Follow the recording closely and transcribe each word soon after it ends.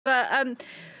But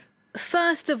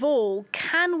first of all,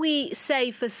 can we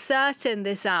say for certain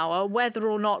this hour whether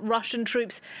or not Russian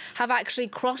troops have actually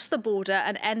crossed the border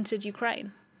and entered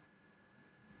Ukraine?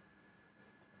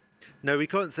 No, we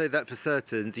can't say that for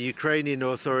certain. The Ukrainian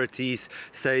authorities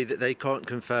say that they can't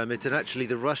confirm it. And actually,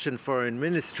 the Russian Foreign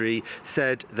Ministry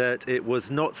said that it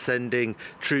was not sending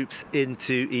troops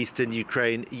into eastern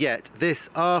Ukraine yet.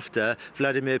 This after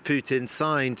Vladimir Putin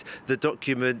signed the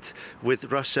document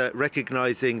with Russia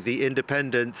recognizing the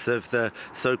independence of the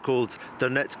so-called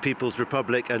Donetsk People's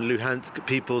Republic and Luhansk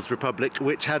People's Republic,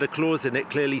 which had a clause in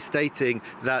it clearly stating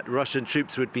that Russian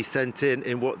troops would be sent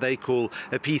in what they call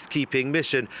a peacekeeping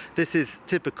mission. This is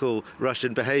typical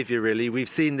Russian behavior, really. We've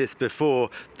seen this before.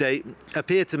 They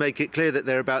appear to make it clear that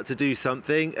they're about to do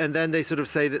something, and then they sort of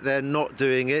say that they're not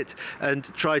doing it and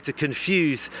try to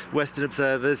confuse Western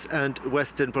observers and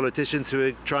Western politicians who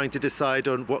are trying to decide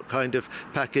on what kind of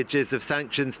packages of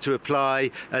sanctions to apply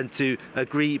and to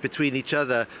agree between each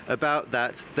other about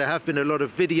that. There have been a lot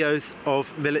of videos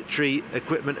of military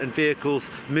equipment and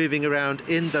vehicles moving around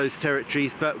in those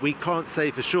territories, but we can't say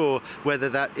for sure whether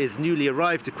that is newly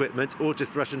arrived equipment or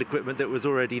just Russian equipment that was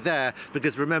already there,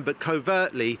 because remember,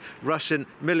 covertly, Russian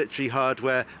military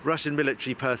hardware, Russian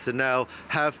military personnel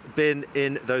have been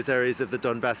in those areas of the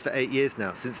Donbass for 8 years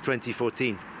now, since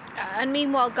 2014. And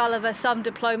meanwhile, Gulliver, some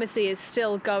diplomacy is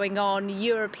still going on.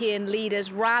 European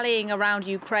leaders rallying around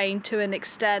Ukraine to an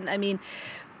extent. I mean,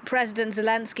 President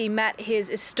Zelensky met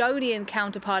his Estonian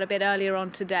counterpart a bit earlier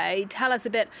on today. Tell us a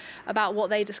bit about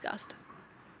what they discussed.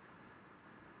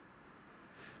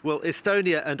 Well,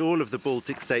 Estonia and all of the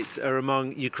Baltic states are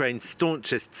among Ukraine's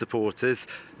staunchest supporters.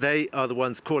 They are the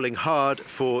ones calling hard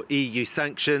for EU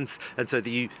sanctions. And so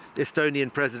the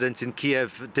Estonian president in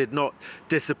Kiev did not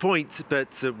disappoint,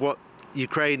 but what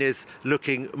Ukraine is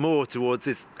looking more towards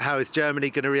is how is Germany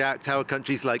going to react, how are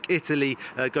countries like Italy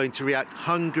going to react,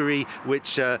 Hungary,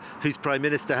 whose prime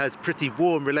minister has pretty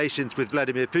warm relations with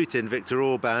Vladimir Putin, Viktor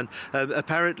Orban.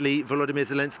 Apparently, Volodymyr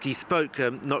Zelensky spoke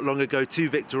not long ago to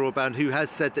Viktor Orban, who has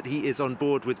said that he is on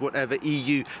board with whatever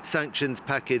EU sanctions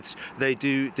package they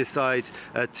do decide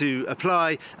to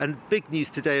apply. And big news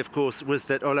today, of course, was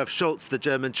that Olaf Scholz, the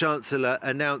German Chancellor,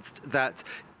 announced that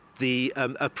the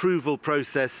approval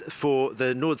process for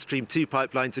the Nord Stream 2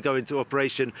 pipeline to go into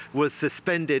operation was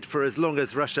suspended for as long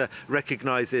as Russia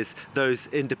recognises those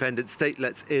independent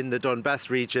statelets in the Donbass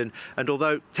region. And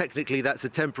although technically that's a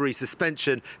temporary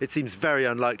suspension, it seems very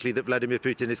unlikely that Vladimir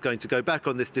Putin is going to go back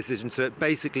on this decision. So it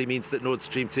basically means that Nord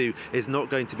Stream 2 is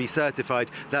not going to be certified.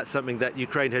 That's something that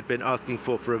Ukraine had been asking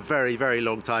for a very, very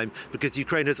long time, because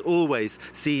Ukraine has always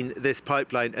seen this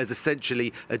pipeline as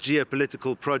essentially a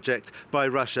geopolitical project by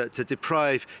Russia to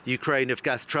deprive Ukraine of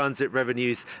gas transit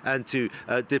revenues and to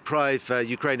deprive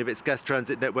Ukraine of its gas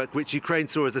transit network, which Ukraine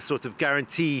saw as a sort of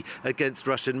guarantee against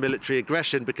Russian military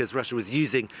aggression, because Russia was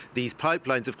using these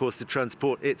pipelines, of course, to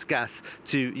transport its gas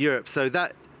to Europe. So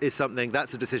that's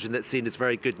a decision that's seen as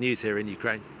very good news here in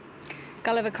Ukraine.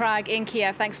 Gulliver Cragg in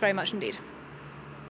Kiev, thanks very much indeed.